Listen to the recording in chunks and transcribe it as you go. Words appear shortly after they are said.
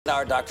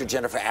Our Dr.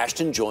 Jennifer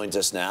Ashton joins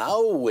us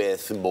now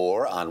with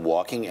more on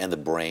walking and the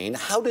brain.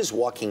 How does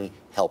walking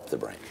help the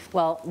brain?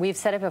 Well, we've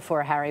said it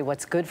before, Harry,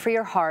 what's good for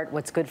your heart,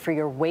 what's good for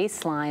your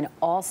waistline,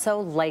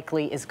 also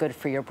likely is good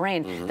for your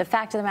brain. The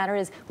fact of the matter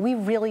is, we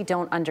really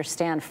don't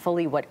understand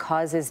fully what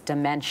causes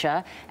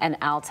dementia and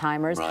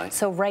Alzheimer's.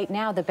 So right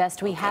now, the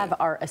best we have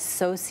are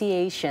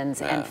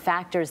associations and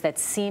factors that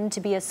seem to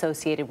be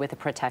associated with a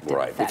protective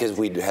effect. Because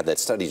we had that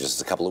study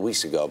just a couple of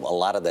weeks ago. A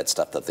lot of that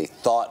stuff that they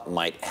thought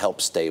might help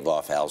stave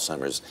off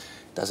Alzheimer's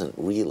doesn't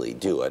really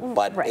do it,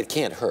 but it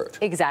can't hurt.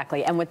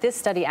 Exactly. And what this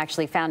study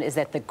actually found is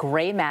that the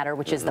gray matter,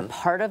 which is the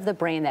part of the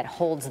brain that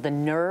holds the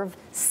nerve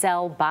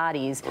cell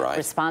bodies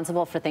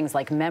responsible for things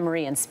like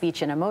memory and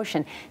speech and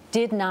emotion,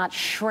 did not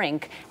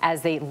shrink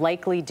as they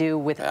likely do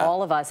with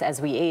all of us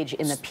as we age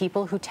in the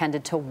people who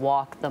tended to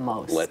walk the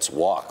most. Let's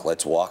walk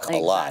a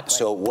lot.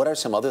 So what are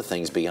some other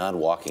things beyond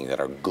walking that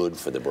are good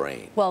for the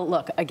brain? Well,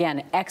 look,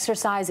 again,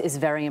 exercise is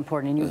very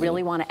important, and you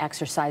really want to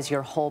exercise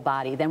your whole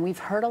body. Then we've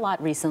heard a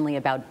lot recently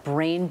about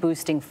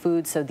brain-boosting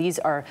foods. So these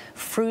are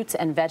fruits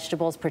and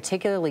vegetables,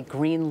 particularly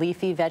green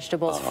leafy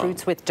vegetables,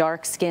 fruits with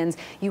dark skins.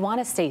 You want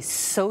to stay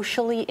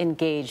socially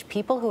engaged.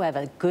 People who have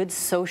a good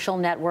social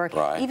network,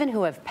 even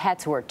who have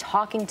pets, who are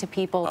talking to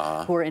people,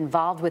 who are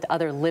involved with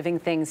other living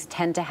things,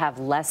 tend to have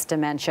less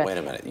dementia. Wait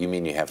a minute. You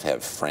mean you have to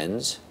have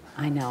friends?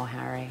 I know,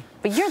 Harry.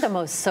 But you're the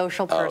most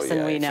social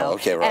person we know.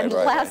 Okay, and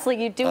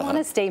lastly, you do want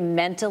to stay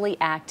mentally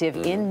active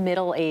in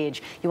middle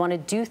age. You want to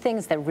do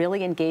things that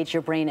really engage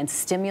your brain and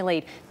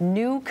stimulate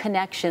new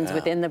connections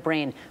within the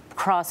brain.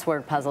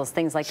 Crossword puzzles,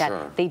 things like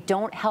that. They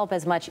don't help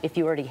as much if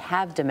you already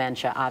have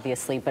dementia,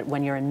 obviously, but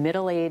when you're in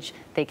middle age,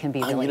 they can be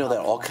really helpful.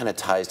 That all kind of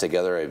ties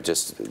together.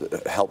 Just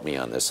help me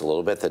on this a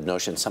little bit. The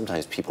notion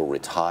sometimes people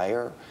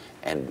retire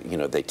and,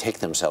 they take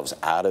themselves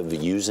out of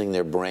using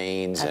their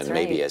brains and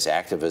maybe as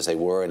active as they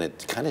were, and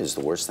it kind of is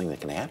the worst thing that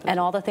can happen. And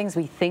all the things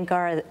we think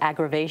are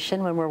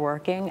aggravation when we're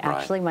working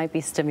actually might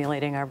be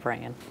stimulating our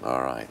brain.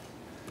 All right.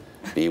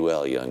 Be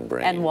well, young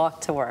brain. And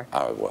walk to work.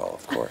 Oh, well,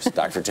 of course.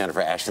 Dr.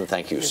 Jennifer Ashton,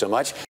 thank you so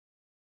much.